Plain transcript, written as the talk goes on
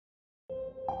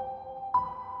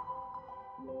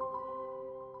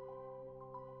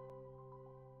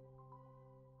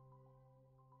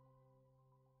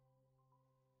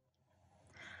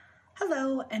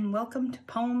Hello and welcome to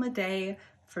Poem a Day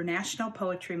for National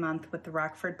Poetry Month with the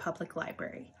Rockford Public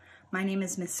Library. My name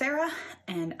is Miss Sarah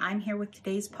and I'm here with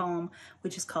today's poem,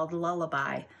 which is called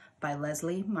Lullaby by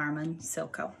Leslie Marmon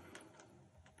Silko.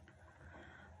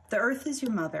 The earth is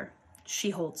your mother,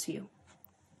 she holds you.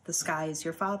 The sky is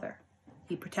your father,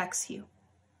 he protects you.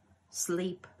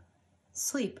 Sleep,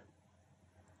 sleep.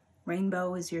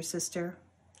 Rainbow is your sister,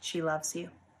 she loves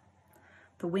you.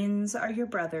 The winds are your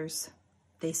brothers,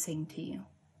 they sing to you.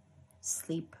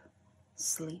 Sleep,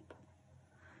 sleep.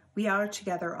 We are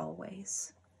together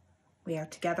always. We are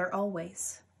together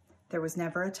always. There was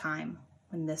never a time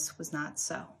when this was not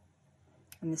so.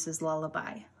 And this is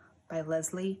Lullaby by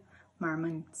Leslie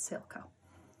Marmon Silko.